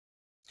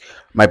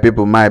My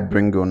people might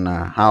bring on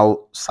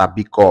how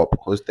Sabi Cup,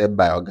 hosted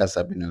by Oga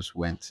Sabinus,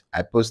 went.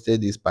 I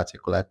posted this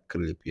particular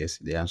clip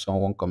yesterday, and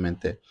someone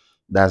commented,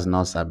 "That's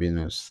not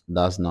Sabinus.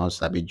 That's not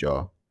Sabi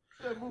Joe."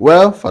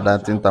 Well, for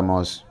that,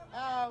 Intamos,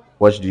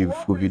 watch the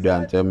full video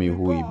and tell me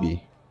who he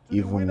be.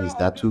 Even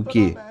Mr.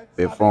 2K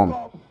perform.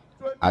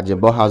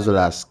 Ajebo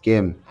Hazolas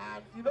came.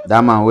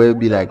 That man will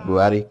be like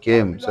Buhari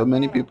came. So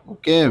many people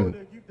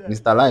came.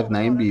 Mr. Life, na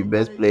him be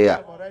best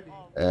player.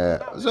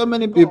 So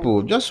many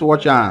people just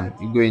watch am,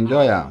 you go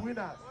enjoy am.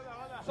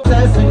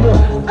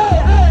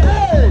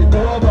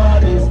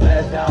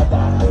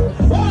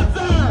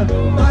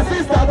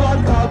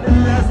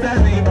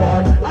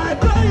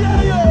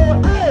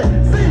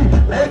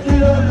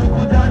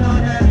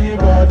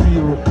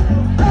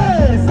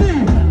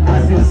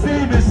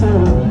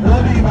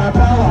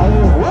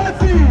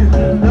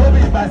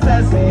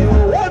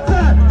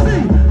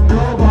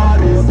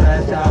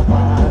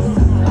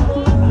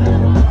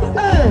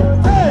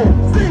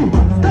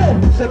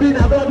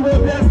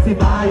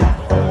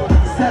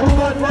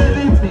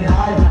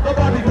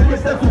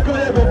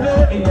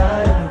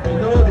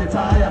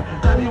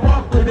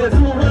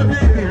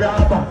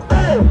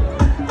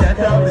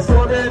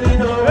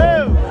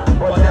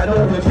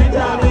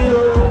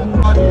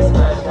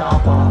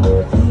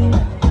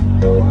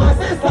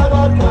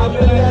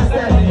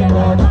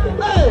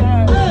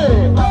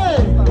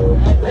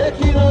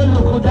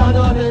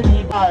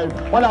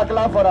 Wanna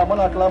clap for her,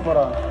 wanna clap for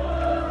her.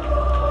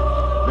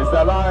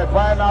 Mr. Lion,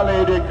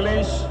 finally they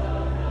clinch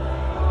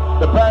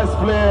the best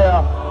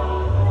player.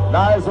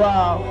 Nice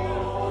one.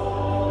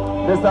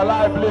 Mr.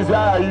 Lion, please, where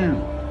are you?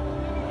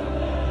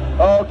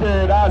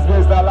 Okay, that's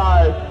Mr.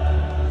 Lion.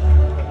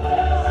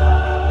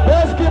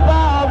 Best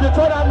keeper of the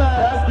tournament.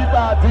 Best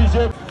keeper, DJ.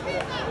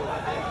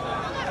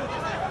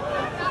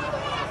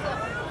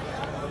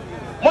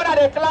 More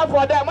they clap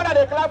for them, more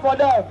they clap for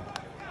them.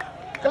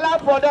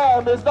 Clap for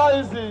them, it's not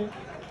easy.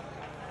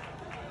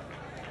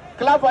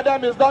 Clap for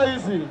them, it's not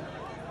easy.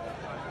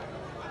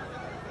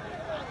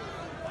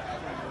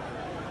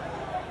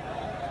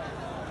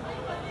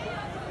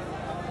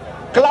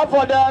 Clap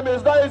for them,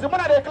 it's not easy.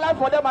 When they clap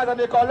for them as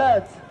they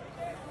collect.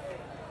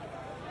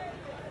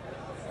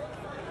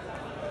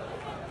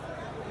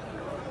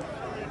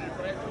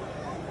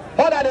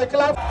 When they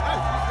clap.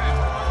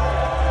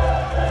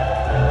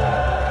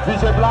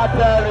 DJ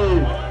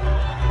Blackberry.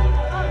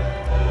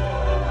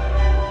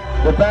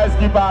 The best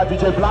keeper,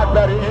 DJ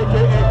Blackberry,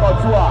 aka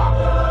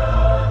Couture.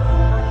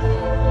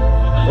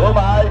 Oh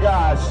my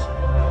gosh,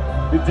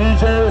 the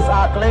DJs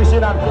are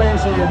clinching and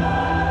clinching.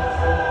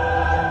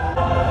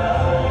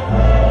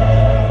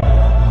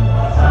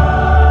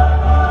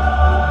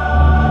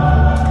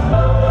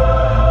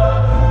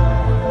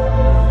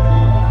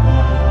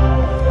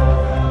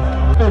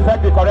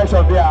 Effect the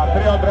correction there,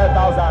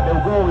 300,000, they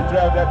will go with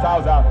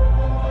 300,000.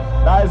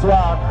 Nice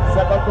one,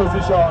 second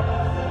position.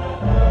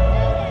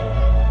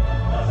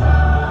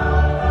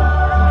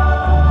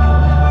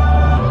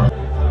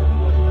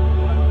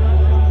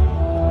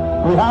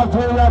 We have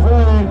 3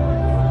 referees.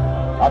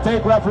 I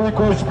take referee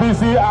Coach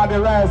PC and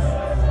the rest.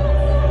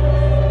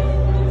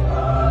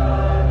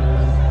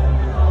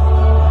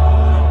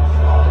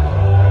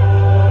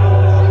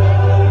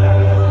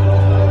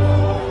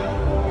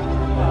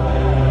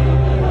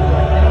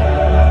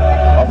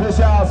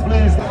 Officials,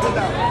 please.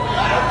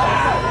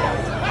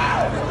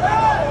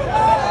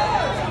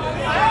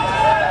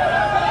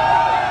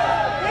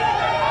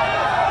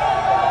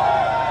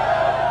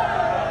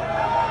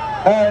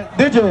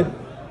 DJ.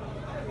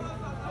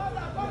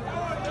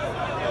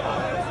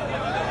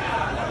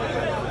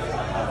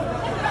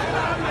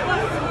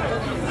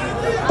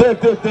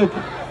 Take.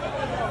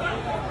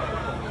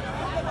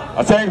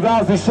 I think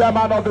that's the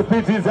chairman of the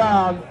PT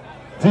Zone,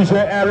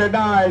 DJ Harry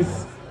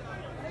Nice.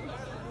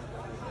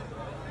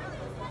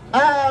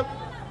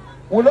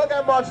 We don't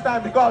get much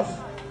time because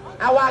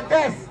our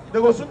guests, they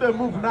go soon they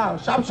move now,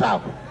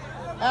 sharp.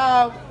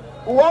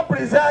 We want to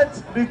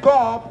present the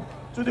cup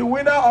to the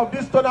winner of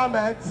this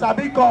tournament,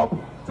 Sabi Cup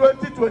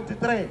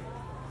 2023.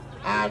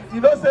 And you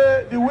know,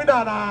 say the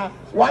winner na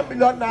 1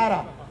 million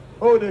naira.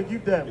 Oh, they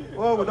give them.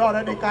 Oh, we don't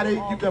already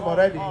give them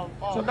already.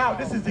 So now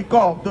this is the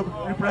cup to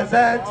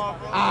represent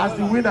as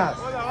the winners.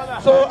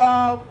 So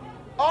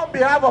on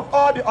behalf of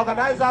all the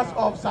organizers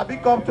of Sabi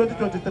Cup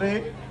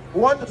 2023,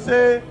 we want to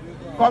say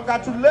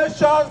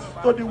congratulations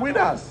to the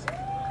winners.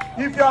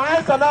 If your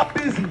hands are not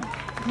busy,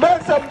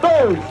 make some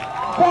noise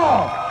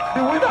for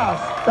the winners.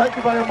 Thank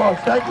you very much.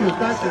 Thank you.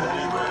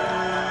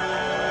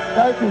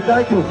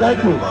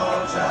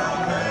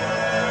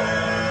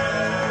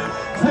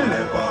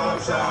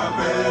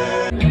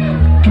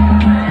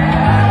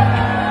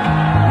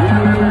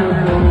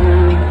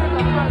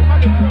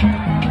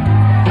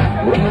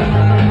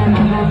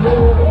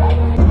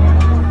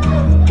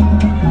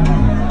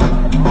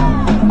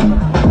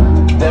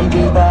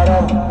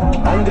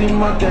 Angry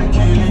man them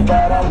kill it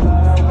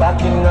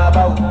backing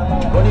about.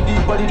 Money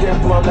deep body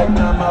them do I'm like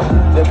Nama.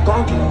 Them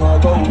counting my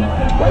go.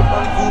 Wipe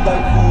and food by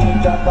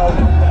food jump out.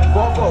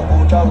 4-4 go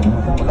down.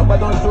 Look I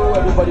don't show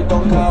everybody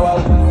don't cow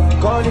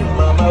out. Call it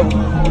mama.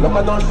 Look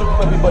I don't show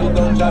everybody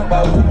don't jump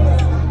out.